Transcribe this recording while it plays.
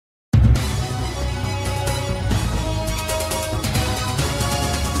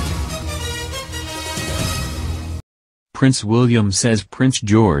Prince William says Prince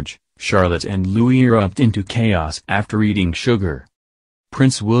George, Charlotte and Louis erupt into chaos after eating sugar.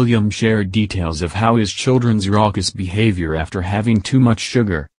 Prince William shared details of how his children's raucous behavior after having too much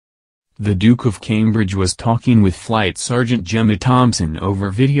sugar. The Duke of Cambridge was talking with Flight Sergeant Gemma Thompson over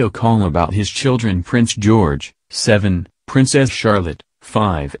video call about his children Prince George, 7, Princess Charlotte,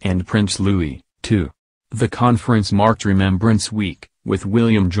 5 and Prince Louis, 2. The conference marked Remembrance Week, with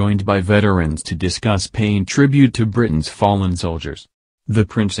William joined by veterans to discuss paying tribute to Britain's fallen soldiers. The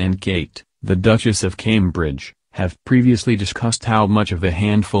Prince and Kate, the Duchess of Cambridge, have previously discussed how much of a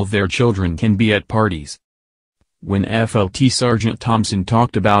handful their children can be at parties. When FLT Sergeant Thompson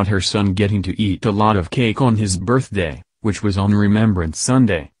talked about her son getting to eat a lot of cake on his birthday, which was on Remembrance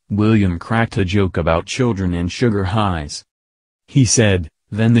Sunday, William cracked a joke about children and sugar highs. He said,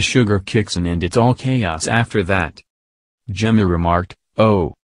 "Then the sugar kicks in and it's all chaos after that." Gemma remarked,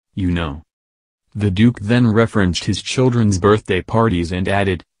 "Oh. You know." The Duke then referenced his children's birthday parties and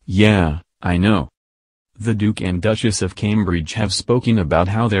added, "Yeah, I know." The Duke and Duchess of Cambridge have spoken about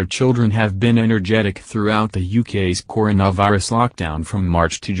how their children have been energetic throughout the UK's coronavirus lockdown from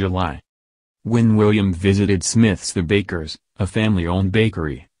March to July. When William visited Smith's the Bakers, a family-owned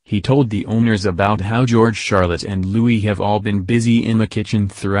bakery, he told the owners about how George, Charlotte and Louis have all been busy in the kitchen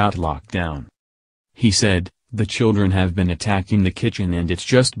throughout lockdown. He said, "The children have been attacking the kitchen and it's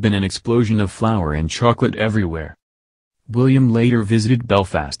just been an explosion of flour and chocolate everywhere." William later visited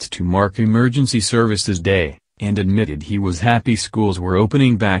Belfast to mark Emergency Services Day, and admitted he was happy schools were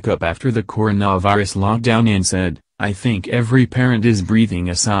opening back up after the coronavirus lockdown and said, "I think every parent is breathing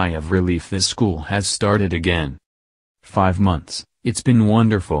a sigh of relief this school has started again. 5 months, it's been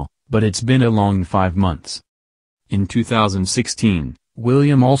wonderful, but it's been a long 5 months." In 2016,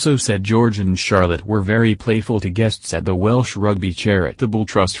 William also said George and Charlotte were very playful to guests at the Welsh Rugby Charitable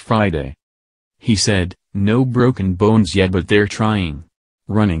Trust Friday. He said, "No broken bones yet but they're trying.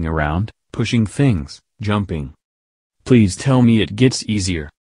 Running around, pushing things, jumping. Please tell me it gets easier."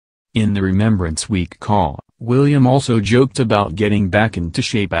 In the Remembrance Week call, William also joked about getting back into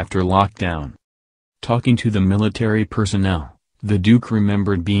shape after lockdown. Talking to the military personnel, the Duke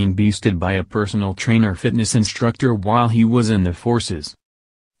remembered being beasted by a personal trainer fitness instructor while he was in the forces.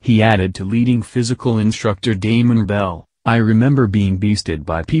 He added to leading physical instructor Damon Bell, "I remember being beasted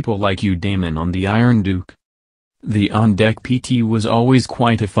by people like you Damon on the Iron Duke. The on-deck PT was always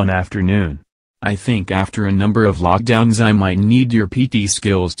quite a fun afternoon. I think after a number of lockdowns I might need your PT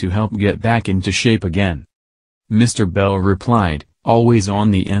skills to help get back into shape again." Mr. Bell replied, "Always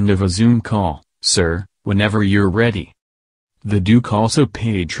on the end of a Zoom call, sir, whenever you're ready." The Duke also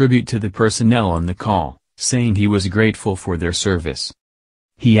paid tribute to the personnel on the call, saying he was grateful for their service.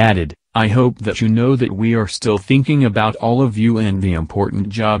 He added, "I hope that you know that we are still thinking about all of you and the important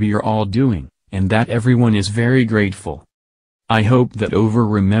job you're all doing, and that everyone is very grateful. I hope that over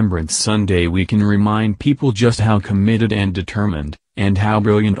Remembrance Sunday we can remind people just how committed and determined, and how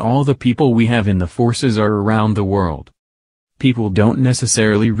brilliant all the people we have in the forces are around the world. People don't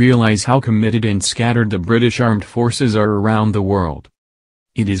necessarily realize how committed and scattered the British Armed Forces are around the world.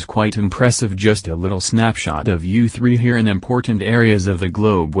 It is quite impressive, just a little snapshot of you three here in important areas of the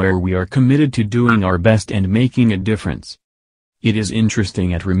globe where we are committed to doing our best and making a difference. It is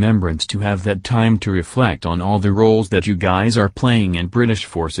interesting at Remembrance to have that time to reflect on all the roles that you guys are playing and British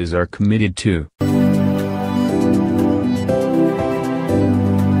forces are committed to."